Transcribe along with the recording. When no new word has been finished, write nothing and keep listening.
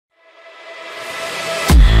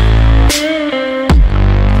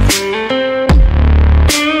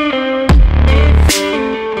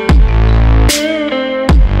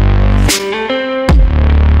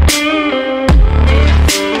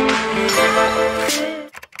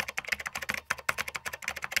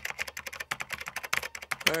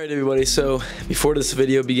Alright everybody, so before this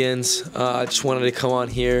video begins, I just wanted to come on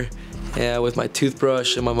here with my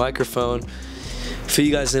toothbrush and my microphone for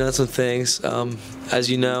you guys to know some things. As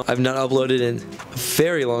you know, I've not uploaded in a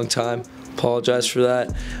very long time. Apologize for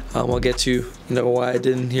that. I'll get to why I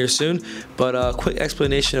didn't here soon, but a quick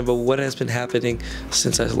explanation about what has been happening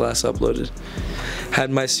since I last uploaded. Had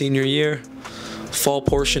my senior year, fall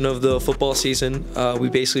portion of the football season. We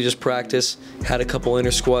basically just practiced, had a couple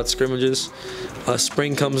inter-squad scrimmages.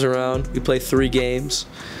 Spring comes around, we play 3 games.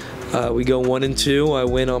 We go 1-2. I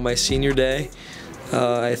win on my senior day.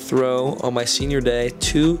 I throw on my senior day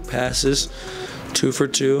 2 passes, 2 for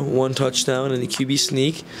 2, 1 touchdown, and a QB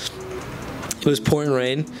sneak. It was pouring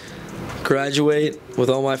rain. Graduate with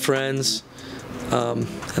all my friends, and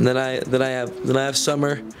then I have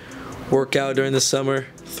summer. Work out during the summer.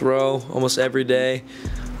 Throw almost every day.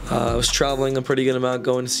 I was traveling a pretty good amount,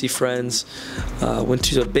 going to see friends. Went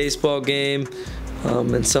to a baseball game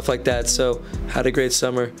and stuff like that. So had a great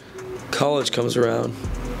summer. College comes around.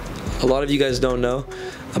 A lot of you guys don't know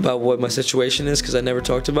about what my situation is because I never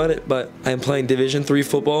talked about it, but I'm playing Division III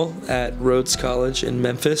football at Rhodes College in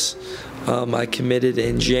Memphis. I committed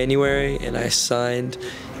in January and I signed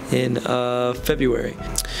in February.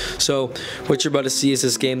 So what you're about to see is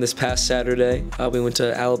this game this past Saturday. We went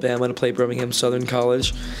to Alabama to play Birmingham Southern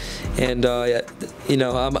College, and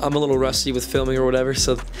I'm a little rusty with filming or whatever,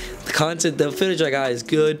 so the content, the footage I got is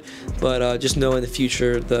good, but just know in the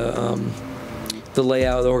future the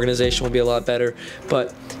layout of the organization will be a lot better.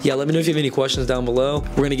 But yeah, let me know if you have any questions down below.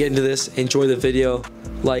 We're gonna get into this. Enjoy the video,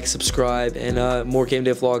 like, subscribe, and more game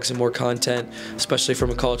day vlogs and more content, especially from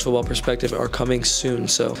a college football perspective, are coming soon.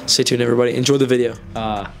 So stay tuned, everybody. Enjoy the video.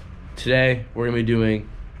 Today we're gonna be doing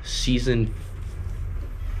season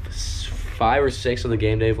 5 or 6 of the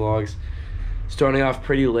game day vlogs. Starting off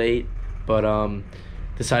pretty late, but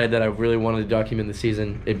decided that I really wanted to document the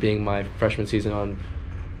season, it being my freshman season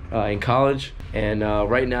in college. And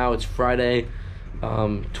right now it's Friday,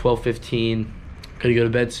 12:15. Gonna go to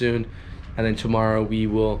bed soon, and then tomorrow we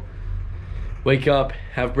will wake up,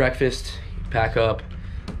 have breakfast, pack up,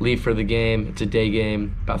 leave for the game. It's a day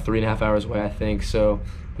game, about 3.5 hours away, I think. So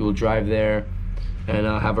we will drive there and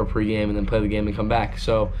have our pregame, and then play the game and come back.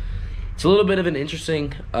 So it's a little bit of an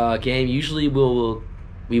interesting game. Usually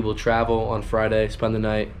we will travel on Friday, spend the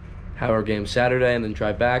night, have our game Saturday, and then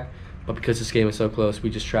drive back. But because this game is so close, we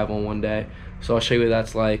just travel in one day. So I'll show you what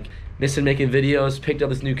that's like. Missing making videos, picked up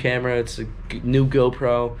this new camera. It's a new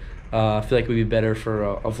GoPro. I feel like it would be better for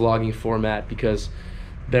a vlogging format, because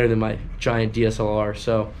better than my giant DSLR.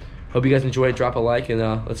 So hope you guys enjoy it. Drop a like, and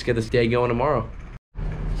let's get this day going tomorrow.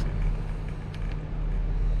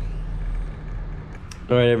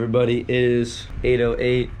 All right, everybody, it is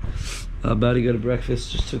 8:08. About to go to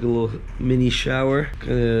breakfast. Just took a little mini shower.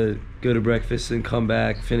 Gonna go to breakfast and come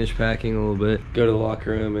back, finish packing a little bit, go to the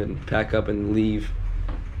locker room and pack up and leave.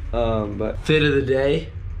 But fit of the day,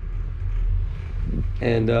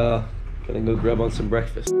 and gonna go grab on some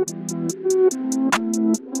breakfast.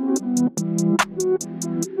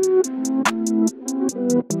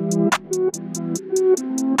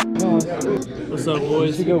 What's up,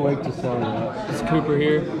 boys? Go wake the sun up. It's Cooper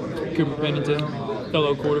here, Cooper Pennington,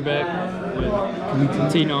 fellow quarterback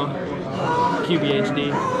with T-Non,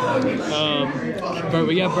 QBHD. But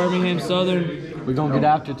we got Birmingham Southern. We're gonna get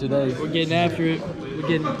after today. We're getting after it.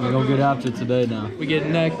 We're gonna get after today now. We're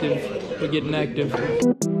getting active. We're getting active.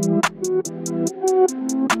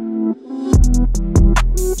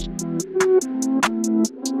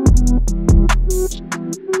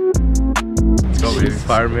 Let's go, baby.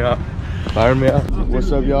 Fire me up. Fire me up.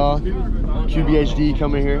 What's up, y'all? QBHD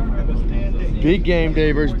coming here. Big game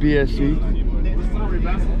day versus BSC.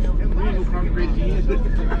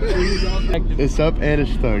 It's up and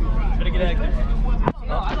it's started. Better get active.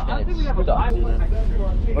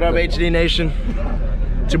 What up, HD Nation?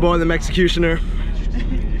 It's your boy, the Executioner.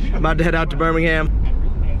 About to head out to Birmingham.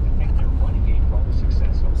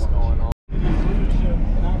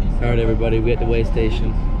 All right, everybody, we at the way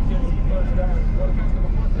station,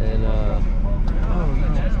 and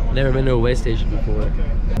never been to a way station before.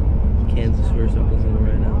 Kansas versus Oklahoma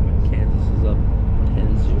right now. Kansas is up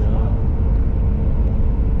 10-0.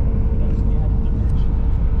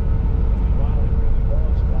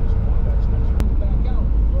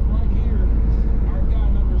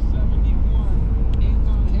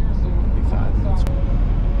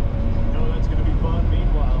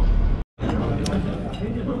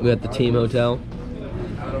 We at the team hotel,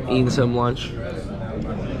 eating some lunch.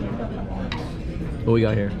 What we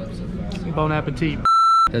got here? Bon appetit.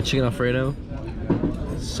 Got chicken Alfredo,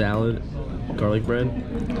 salad, garlic bread.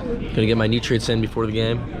 Gonna get my nutrients in before the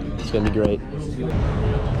game. It's gonna be great.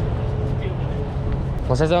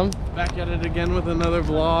 Want to say something? Back at it again with another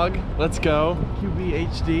vlog. Let's go.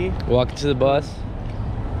 QBHD. Walking to the bus.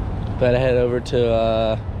 About to head over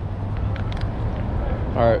to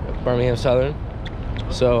our Birmingham Southern.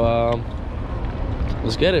 So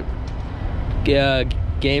let's get it.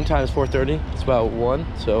 Game time is 4:30. It's about 1,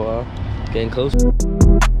 so getting close. What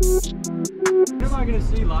am I gonna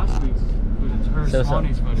see last week's footage? Or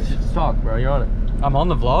Swanee's footage? Just talk, bro. You're on it. I'm on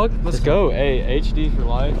the vlog? Let's go. Hey, HD for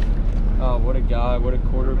life. What a guy, what a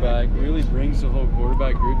quarterback. Really brings the whole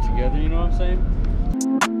quarterback group together, you know what I'm saying?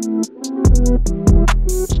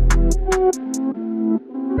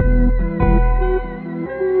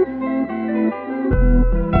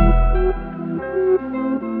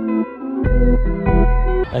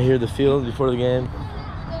 I hear the field before the game.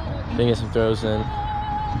 Then get some throws in.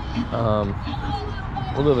 A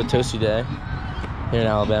little bit of a toasty day here in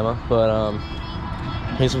Alabama, but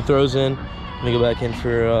get some throws in. Let me go back in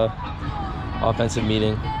for offensive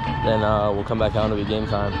meeting. Then we'll come back out and it'll be game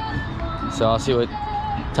time. So I'll see what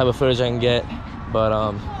type of footage I can get. But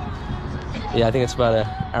yeah, I think it's about an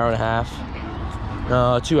hour and a half.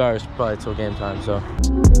 2 hours probably till game time. So.